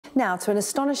Now, to an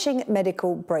astonishing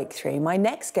medical breakthrough, my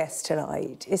next guest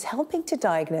tonight is helping to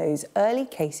diagnose early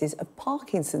cases of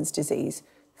Parkinson's disease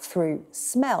through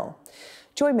smell.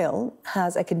 Joy Milne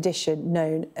has a condition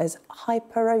known as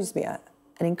hyperosmia,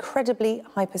 an incredibly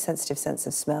hypersensitive sense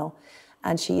of smell,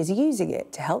 and she is using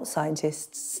it to help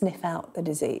scientists sniff out the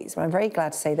disease. Well, I'm very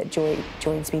glad to say that Joy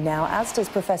joins me now, as does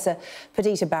Professor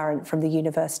Perdita Barron from the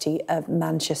University of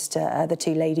Manchester, the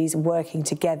two ladies working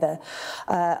together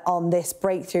on this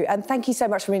breakthrough. And thank you so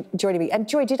much for joining me. And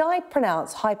Joy, did I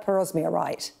pronounce hyperosmia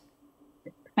right?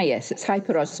 Yes, it's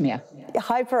hyperosmia.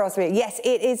 Hyperosmia, yes,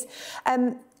 it is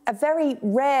a very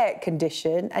rare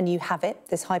condition, and you have it,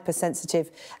 this hypersensitive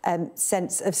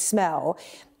sense of smell.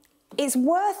 It's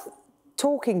worth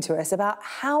talking to us about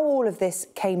how all of this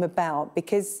came about,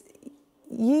 because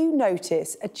you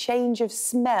notice a change of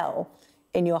smell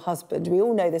in your husband. We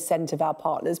all know the scent of our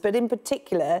partners, but in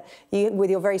particular, you,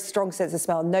 with your very strong sense of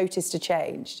smell, noticed a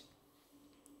change.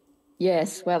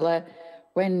 Yes, well,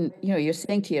 when you're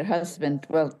saying to your husband,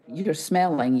 well, you're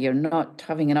smelling, you're not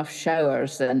having enough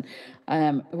showers, and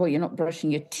well, you're not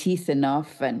brushing your teeth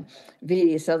enough, and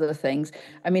various other things.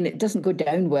 I mean, it doesn't go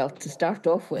down well to start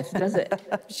off with, does it?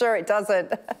 I'm sure it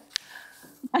doesn't.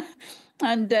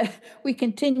 And we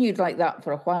continued like that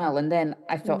for a while, and then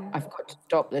I thought, I've got to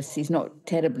stop this. He's not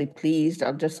terribly pleased.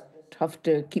 I'll just have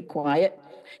to keep quiet.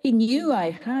 He knew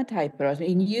I had hyperosmia.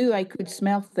 He knew I could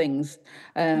smell things.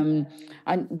 And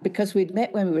because we'd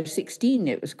met when we were 16,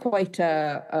 it was quite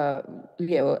a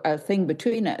thing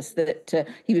between us that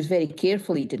he was very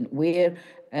careful. He didn't wear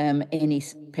any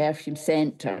perfume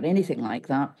scent or anything like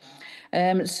that.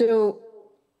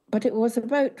 But it was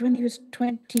about when he was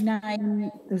 29,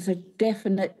 there was a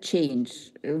definite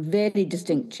change, a very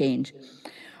distinct change.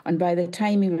 And by the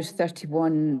time he was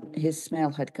 31, his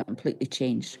smell had completely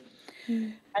changed.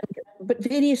 But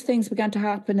various things began to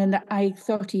happen, and I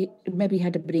thought he maybe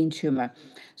had a brain tumour.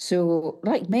 So,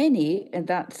 like many, and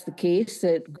that's the case,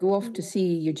 that go off to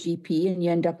see your GP and you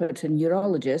end up at a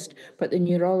neurologist, but the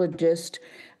neurologist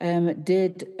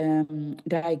did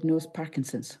diagnose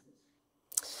Parkinson's.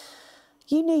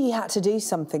 You knew you had to do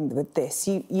something with this.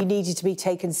 You needed to be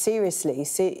taken seriously.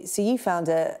 So you found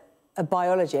a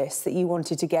biologist that you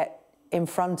wanted to get in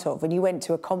front of, and you went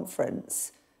to a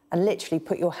conference and literally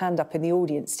put your hand up in the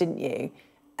audience, didn't you?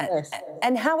 Yes.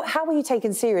 And how were you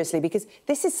taken seriously? Because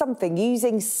this is something,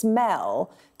 using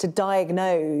smell to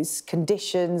diagnose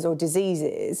conditions or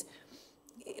diseases,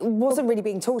 it wasn't really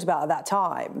being talked about at that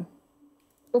time.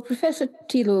 Well, Professor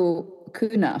Thilo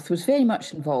Kunath was very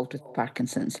much involved with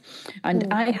Parkinson's, and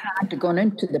I had gone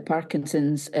into the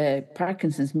Parkinson's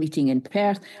meeting in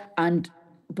Perth, and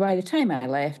by the time I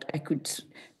left, I could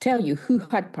tell you who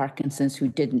had Parkinson's, who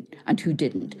didn't, and who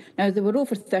didn't. Now, there were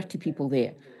over 30 people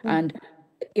there, and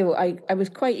I was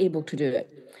quite able to do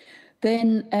it.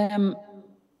 Then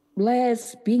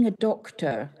Les, being a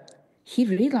doctor, he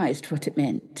realised what it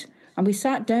meant. And we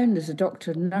sat down as a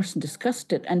doctor and nurse and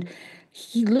discussed it, and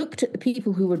he looked at the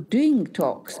people who were doing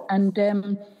talks,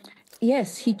 and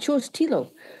yes, he chose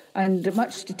Thilo. And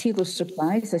much to Thilo's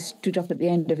surprise, I stood up at the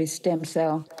end of his stem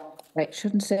cell lecture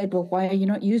and said, well, why are you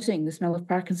not using the smell of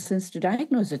Parkinson's to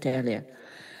diagnose it earlier?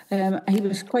 He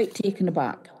was quite taken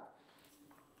aback.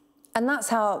 And that's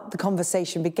how the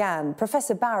conversation began.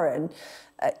 Professor Barron,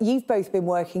 you've both been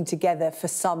working together for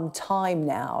some time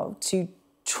now to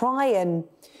try and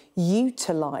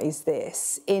utilise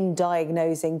this in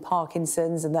diagnosing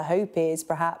Parkinson's, and the hope is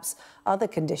perhaps other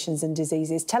conditions and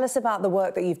diseases. Tell us about the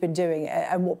work that you've been doing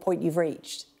and what point you've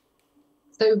reached.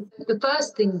 So the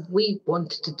first thing we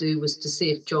wanted to do was to see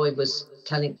if Joy was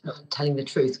telling the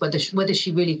truth, whether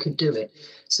she really could do it.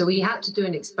 So we had to do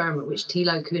an experiment which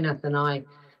Thilo Kunath and I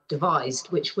devised,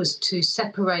 which was to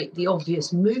separate the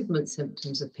obvious movement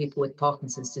symptoms of people with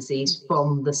Parkinson's disease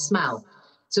from the smell.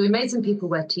 So we made some people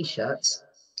wear T-shirts,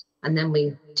 and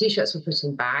then T-shirts were put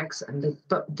in bags, and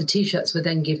the T-shirts were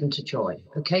then given to Joy.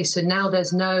 Okay, so now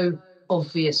there's no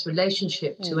obvious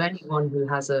relationship to anyone who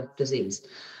has a disease.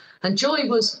 And Joy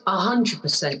was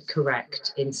 100%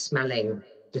 correct in smelling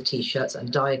the T-shirts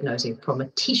and diagnosing from a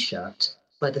T-shirt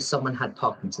whether someone had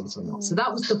Parkinson's or not. So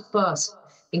that was the first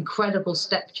incredible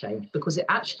step change, because it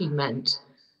actually meant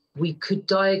we could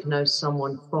diagnose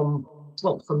someone from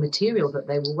material that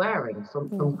they were wearing,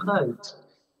 from clothes.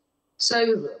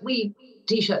 So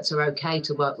T-shirts are okay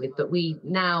to work with, but we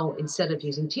now, instead of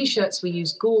using T-shirts, we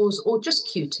use gauze or just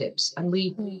Q-tips. And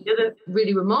the other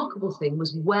really remarkable thing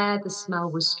was where the smell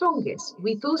was strongest.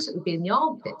 We thought it would be in the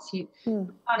armpits. You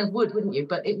kind of would, wouldn't you?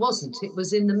 But it wasn't. It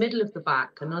was in the middle of the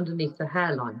back and underneath the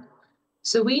hairline.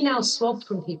 So we now swab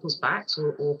from people's backs,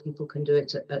 or people can do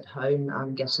it at home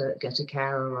and get a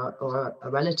carer or a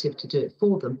relative to do it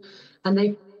for them. And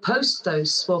they post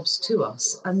those swabs to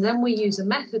us. And then we use a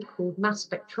method called mass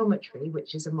spectrometry,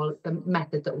 which is a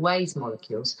method that weighs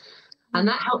molecules. And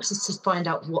that helps us to find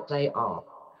out what they are.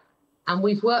 And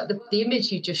we've worked, the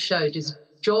image you just showed is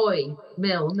Joy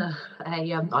Milne,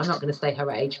 I'm not going to say her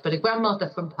age, but a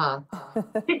grandmother from Perth,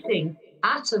 sitting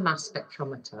at a mass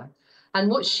spectrometer. And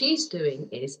what she's doing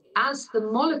is, as the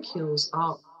molecules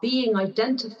are being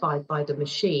identified by the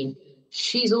machine,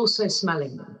 she's also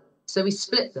smelling them. So we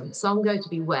split them. Some go to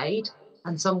be weighed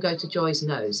and some go to Joy's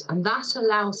nose. And that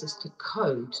allows us to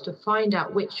code to find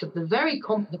out which of the very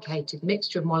complicated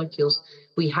mixture of molecules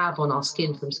we have on our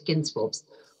skin from skin swabs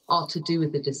are to do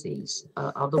with the disease,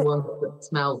 are the ones that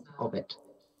smell of it.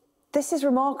 This is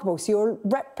remarkable. So you're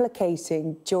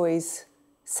replicating Joy's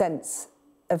sense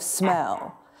of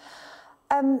smell.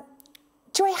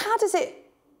 Joy, how does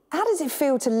it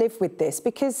feel to live with this?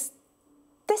 Because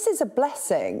this is a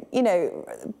blessing. You know,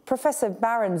 Professor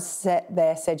Barron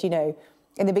said, you know,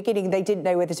 in the beginning they didn't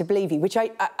know whether to believe you, which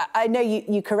I know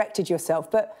you corrected yourself,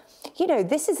 but, you know,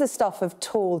 this is the stuff of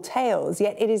tall tales,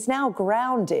 yet it is now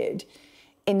grounded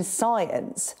in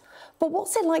science. But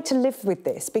what's it like to live with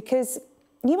this? Because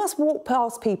you must walk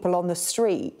past people on the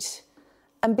street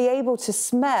and be able to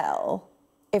smell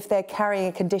if they're carrying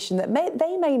a condition that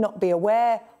they may not be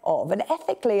aware of. And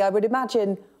ethically, I would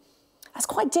imagine that's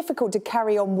quite difficult to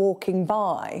carry on walking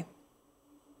by.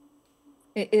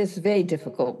 It is very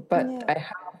difficult, but Yeah.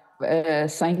 I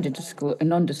have signed a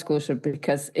non-disclosure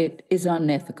because it is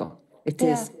unethical. It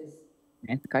is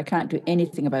unethical. I can't do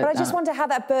anything about that. But I just wonder how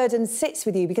that burden sits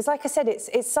with you, because like I said,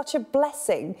 it's such a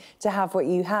blessing to have what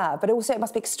you have, but also it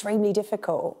must be extremely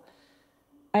difficult.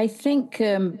 I think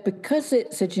because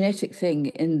it's a genetic thing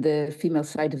in the female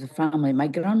side of the family, my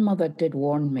grandmother did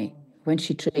warn me when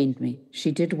she trained me.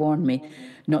 She did warn me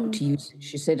not to use it.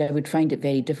 She said I would find it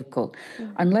very difficult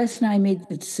unless I made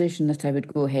the decision that I would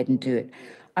go ahead and do it.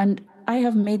 And I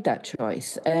have made that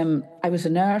choice. I was a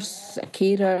nurse, a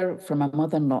carer for my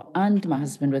mother-in-law and my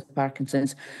husband with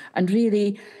Parkinson's. And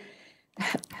really,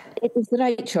 it is the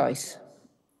right choice.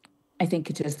 I think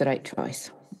it is the right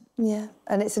choice. Yeah,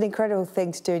 and it's an incredible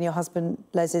thing to do in your husband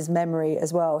Les's memory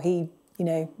as well. He, you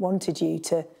know, wanted you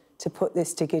to put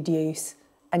this to good use,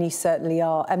 and you certainly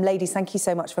are. Ladies, thank you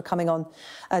so much for coming on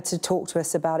to talk to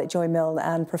us about it. Joy Milne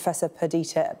and Professor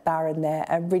Perdita Barron there.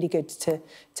 Really good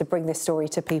to bring this story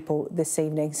to people this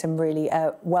evening. Some really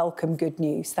welcome good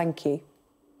news. Thank you.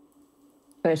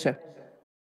 Pleasure.